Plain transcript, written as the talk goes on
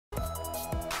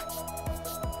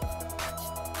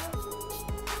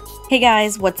Hey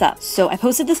guys, what's up? So I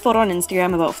posted this photo on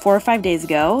Instagram about 4 or 5 days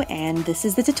ago, and this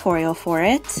is the tutorial for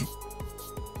it.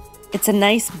 It's a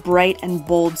nice, bright, and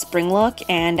bold spring look,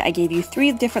 and I gave you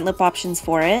 3 different lip options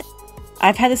for it.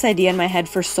 I've had this idea in my head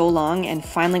for so long and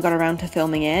finally got around to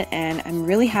filming it, and I'm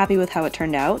really happy with how it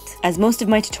turned out. As most of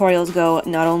my tutorials go,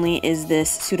 not only is this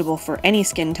suitable for any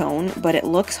skin tone, but it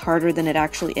looks harder than it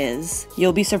actually is.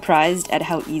 You'll be surprised at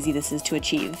how easy this is to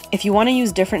achieve. If you want to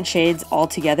use different shades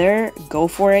altogether, go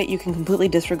for it. You can completely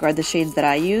disregard the shades that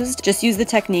I used. Just use the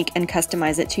technique and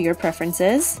customize it to your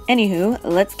preferences. Anywho,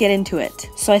 let's get into it.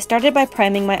 So I started by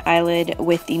priming my eyelid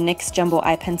with the NYX Jumbo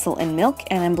Eye Pencil in Milk,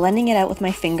 and I'm blending it out with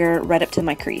my finger right up to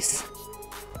my crease.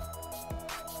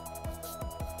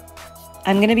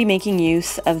 I'm going to be making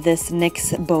use of this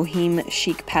NYX Boheme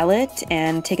Chic palette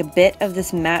and take a bit of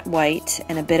this matte white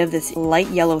and a bit of this light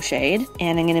yellow shade,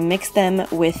 and I'm going to mix them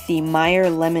with the Meyer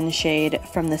Lemon shade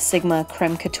from the Sigma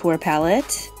Crème Couture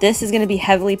palette. This is going to be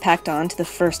heavily packed on to the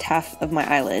first half of my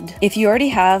eyelid. If you already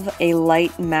have a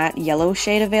light matte yellow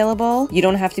shade available, you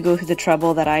don't have to go through the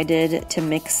trouble that I did to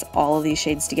mix all of these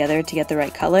shades together to get the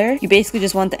right color. You basically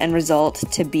just want the end result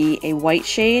to be a white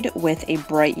shade with a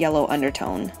bright yellow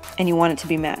undertone, and you want it to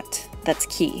be matte. That's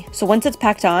key. So once it's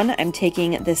packed on, I'm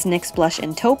taking this NYX Blush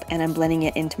in Taupe and I'm blending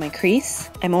it into my crease.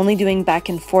 I'm only doing back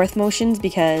and forth motions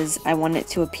because I want it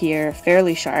to appear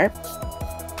fairly sharp.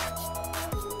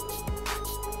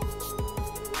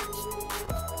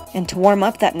 And to warm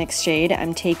up that NYX shade,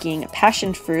 I'm taking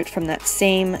Passion Fruit from that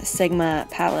same Sigma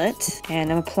palette,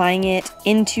 and I'm applying it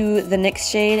into the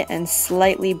NYX shade and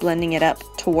slightly blending it up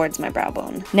towards my brow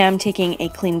bone. Now I'm taking a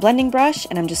clean blending brush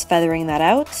and I'm just feathering that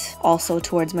out, also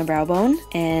towards my brow bone.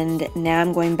 And now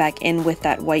I'm going back in with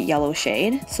that white yellow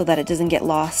shade so that it doesn't get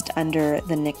lost under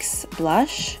the NYX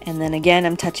blush. And then again,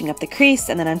 I'm touching up the crease,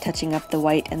 and then I'm touching up the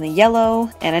white and the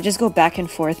yellow, and I just go back and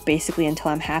forth basically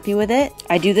until I'm happy with it.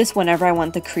 I do this whenever I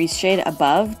want the crease shade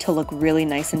above to look really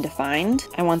nice and defined.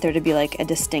 I want there to be like a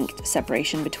distinct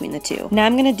separation between the two. Now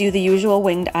I'm going to do the usual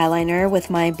winged eyeliner with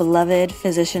my beloved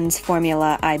Physicians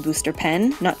Formula Eye Booster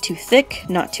pen. Not too thick,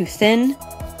 not too thin.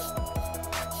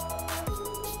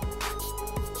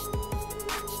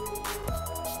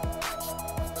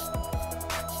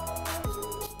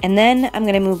 And then I'm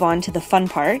going to move on to the fun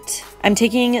part. I'm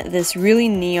taking this really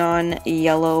neon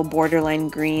yellow borderline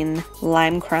green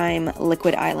lime crime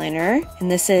liquid eyeliner,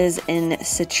 and this is in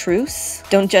Citreuse.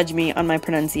 Don't judge me on my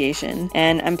pronunciation.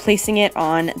 And I'm placing it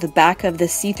on the back of the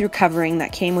see-through covering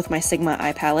that came with my Sigma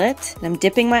eye palette. And I'm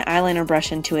dipping my eyeliner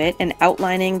brush into it and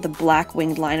outlining the black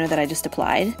winged liner that I just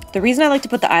applied. The reason I like to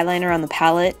put the eyeliner on the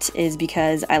palette is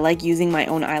because I like using my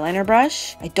own eyeliner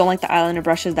brush. I don't like the eyeliner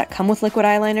brushes that come with liquid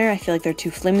eyeliner. I feel like they're too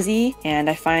flimsy,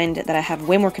 and I find that I have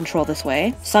way more control this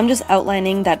way. So I'm just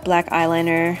outlining that black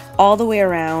eyeliner all the way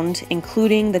around,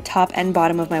 including the top and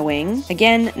bottom of my wing.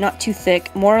 Again, not too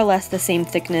thick, more or less the same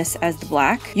thickness as the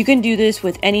black. You can do this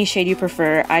with any shade you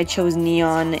prefer. I chose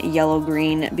neon yellow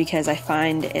green because I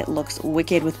find it looks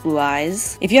wicked with blue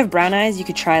eyes. If you have brown eyes, you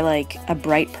could try like a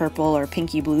bright purple or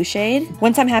pinky blue shade.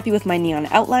 Once I'm happy with my neon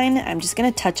outline, I'm just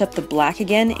gonna touch up the black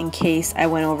again in case I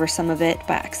went over some of it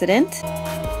by accident.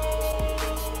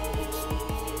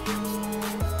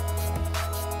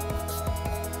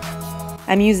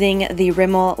 I'm using the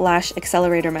Rimmel Lash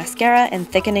Accelerator mascara and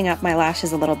thickening up my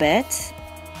lashes a little bit.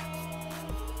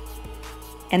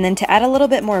 And then to add a little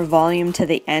bit more volume to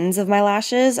the ends of my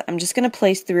lashes, I'm just going to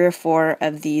place 3 or 4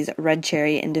 of these red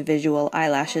cherry individual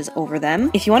eyelashes over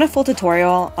them. If you want a full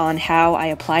tutorial on how I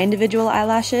apply individual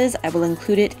eyelashes, I will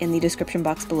include it in the description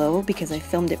box below because I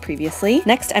filmed it previously.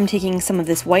 Next, I'm taking some of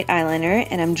this white eyeliner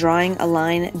and I'm drawing a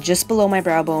line just below my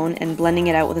brow bone and blending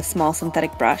it out with a small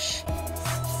synthetic brush.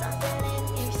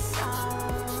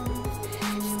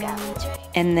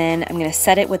 And then I'm going to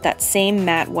set it with that same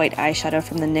matte white eyeshadow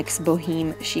from the NYX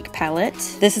Boheme Chic palette.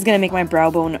 This is going to make my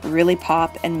brow bone really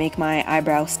pop and make my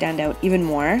eyebrow stand out even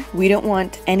more. We don't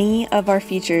want any of our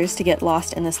features to get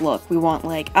lost in this look. We want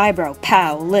like eyebrow,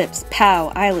 pow, lips,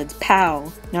 pow, eyelids, pow. Know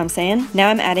what I'm saying? Now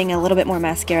I'm adding a little bit more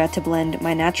mascara to blend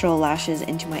my natural lashes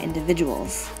into my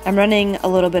individuals. I'm running a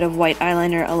little bit of white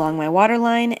eyeliner along my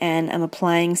waterline, and I'm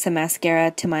applying some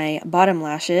mascara to my bottom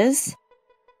lashes,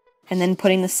 and then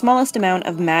putting the smallest amount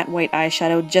of matte white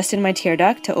eyeshadow just in my tear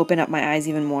duct to open up my eyes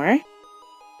even more.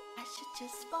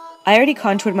 I already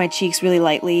contoured my cheeks really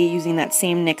lightly using that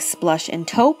same NYX Blush in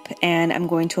Taupe, and I'm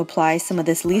going to apply some of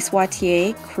this Lise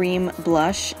Watier Cream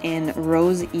Blush in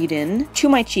Rose Eden to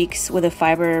my cheeks with a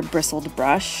fiber bristled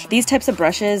brush. These types of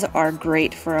brushes are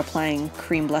great for applying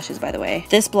cream blushes, by the way.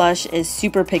 This blush is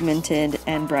super pigmented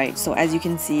and bright, so as you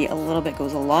can see, a little bit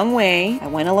goes a long way. I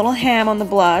went a little ham on the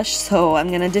blush, so I'm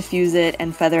gonna diffuse it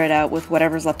and feather it out with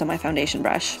whatever's left on my foundation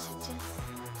brush.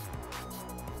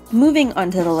 Moving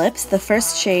onto the lips, the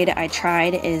first shade I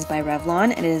tried is by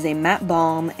Revlon, and it is a matte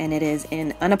balm, and it is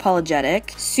in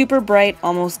Unapologetic. Super bright,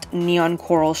 almost neon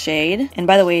coral shade. And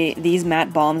by the way, these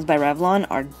matte balms by Revlon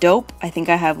are dope. I think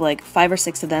I have like 5 or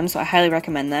 6 of them, so I highly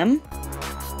recommend them.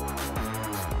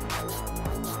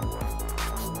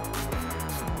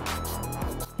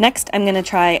 Next, I'm going to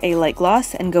try a light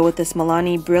gloss and go with this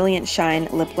Milani Brilliant Shine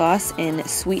Lip Gloss in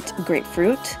Sweet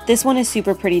Grapefruit. This one is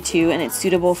super pretty too, and it's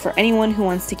suitable for anyone who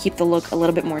wants to keep the look a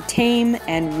little bit more tame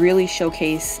and really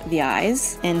showcase the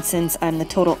eyes. And since I'm the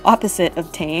total opposite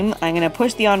of tame, I'm going to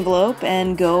push the envelope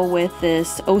and go with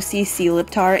this OCC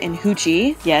Lip Tar in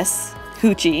Hoochie. Yes,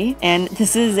 Hoochie. And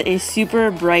this is a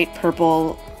super bright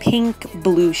purple pink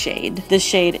blue shade. This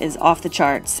shade is off the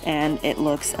charts and it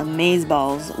looks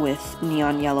amazeballs with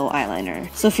neon yellow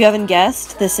eyeliner. So if you haven't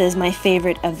guessed, this is my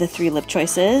favorite of the 3 lip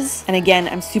choices. And again,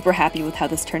 I'm super happy with how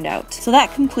this turned out. So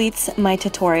that completes my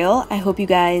tutorial. I hope you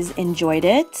guys enjoyed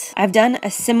it. I've done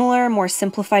a similar, more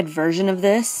simplified version of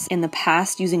this in the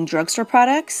past using drugstore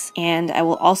products, and I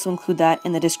will also include that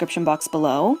in the description box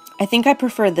below. I think I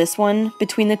prefer this one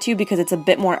between the two because it's a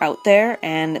bit more out there,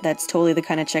 and that's totally the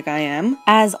kind of chick I am.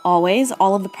 As always,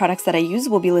 all of the products that I use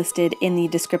will be listed in the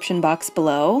description box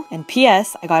below. And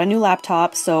P.S. I got a new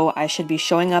laptop, so I should be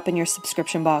showing up in your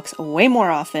subscription box way more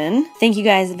often. Thank you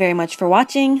guys very much for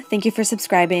watching. Thank you for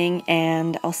subscribing,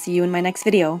 and I'll see you in my next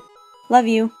video. Love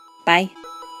you. Bye.